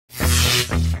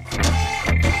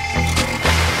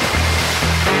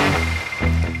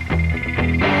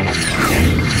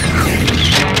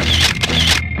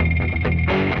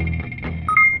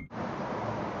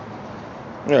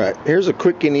Here's a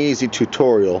quick and easy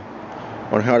tutorial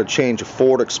on how to change a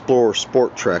Ford Explorer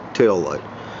Sport Trac taillight.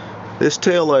 This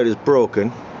taillight is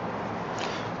broken,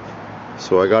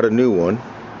 so I got a new one.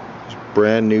 It's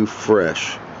brand new,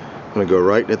 fresh. I'm going to go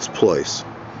right in its place.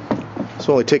 This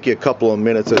will only take you a couple of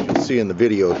minutes, as you can see in the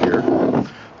video here.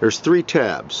 There's 3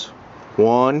 tabs.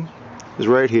 One is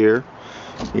right here.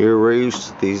 You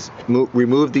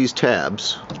remove these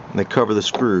tabs, and they cover the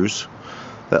screws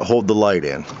that hold the light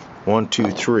in. 1, 2,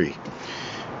 3.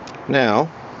 Now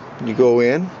you go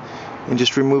in and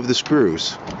just remove the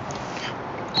screws.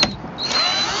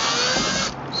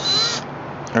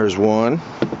 There's one.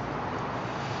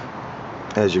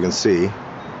 As you can see,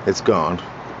 it's gone.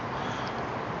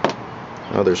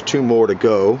 Now there's 2 more to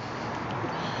go,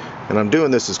 and I'm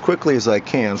doing this as quickly as I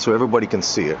can so everybody can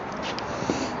see it.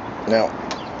 Now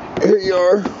here you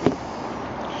are.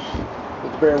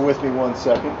 Just bear with me 1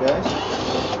 second, guys.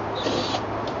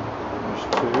 There's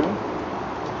 2.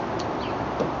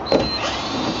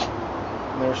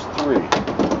 And there's 3.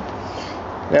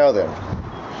 Now then,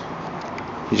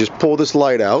 you just pull this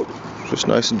light out, just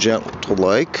nice and gentle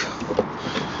like.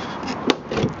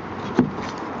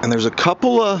 And there's a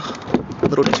couple of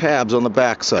little tabs on the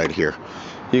back side here.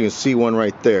 You can see one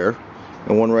right there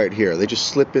and one right here. They just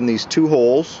slip in these 2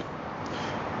 holes.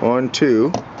 1,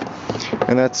 2,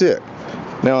 and that's it.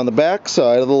 Now on the back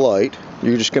side of the light,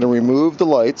 you're just going to remove the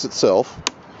lights itself,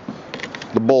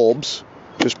 the bulbs,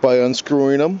 just by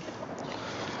unscrewing them.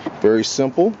 Very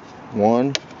simple.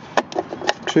 1,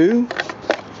 2.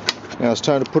 Now it's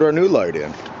time to put our new light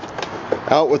in.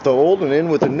 Out with the old and in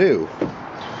with the new.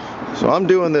 So I'm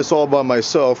doing this all by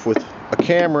myself with a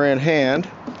camera in hand,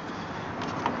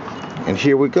 and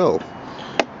here we go.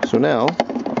 So now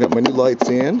I've got my new lights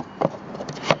in.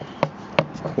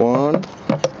 1.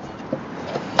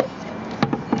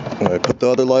 And I put the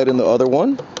other light in the other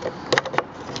one.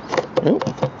 Nope,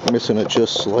 missing it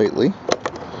just slightly.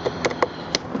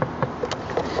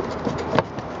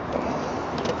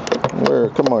 Where?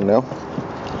 Come on now.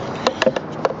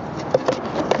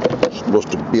 It's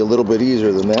supposed to be a little bit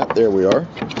easier than that. There we are.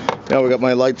 Now we got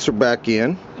my lights are back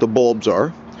in. The bulbs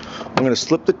are. I'm going to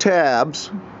slip the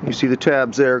tabs. You see the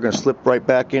tabs there? Going to slip right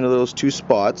back into those 2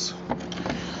 spots.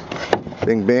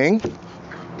 Bing, bing.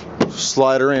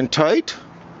 Slide her in tight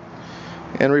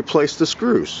and replace the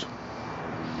screws.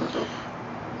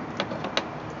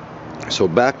 So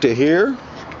back to here.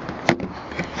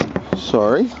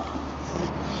 Sorry.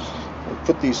 I'll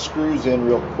put these screws in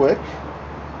real quick.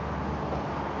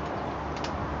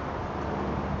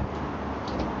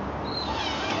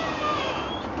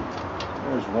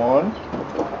 There's one.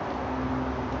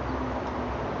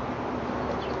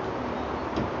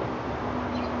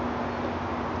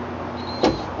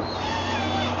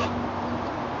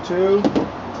 Two.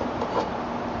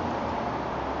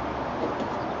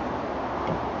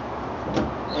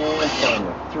 And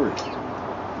finally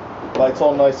 3. Lights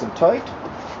all nice and tight.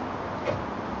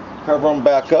 Cover them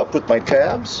back up with my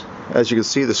tabs. As you can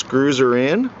see, the screws are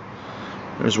in.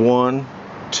 There's 1,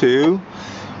 2,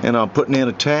 and I'm putting in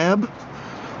a tab.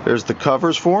 There's the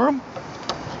covers for them.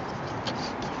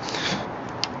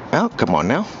 Now, come on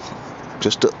now.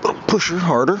 Just a little pusher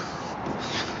harder.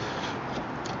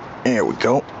 There we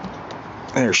go.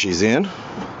 There she's in.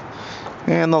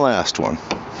 And the last one.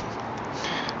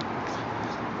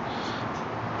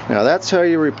 Now that's how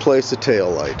you replace a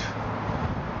tail light.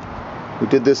 We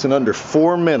did this in under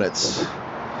 4 minutes.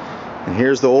 And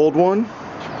here's the old one.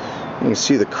 You can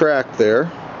see the crack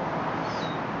there.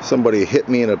 Somebody hit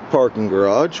me in a parking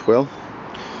garage. Well,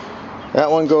 that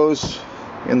one goes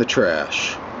in the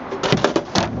trash.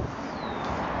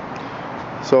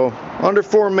 So, under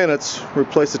 4 minutes,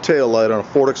 replace a tail light on a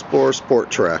Ford Explorer Sport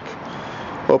Trac.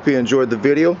 Hope you enjoyed the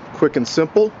video. Quick and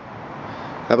simple.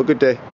 Have a good day.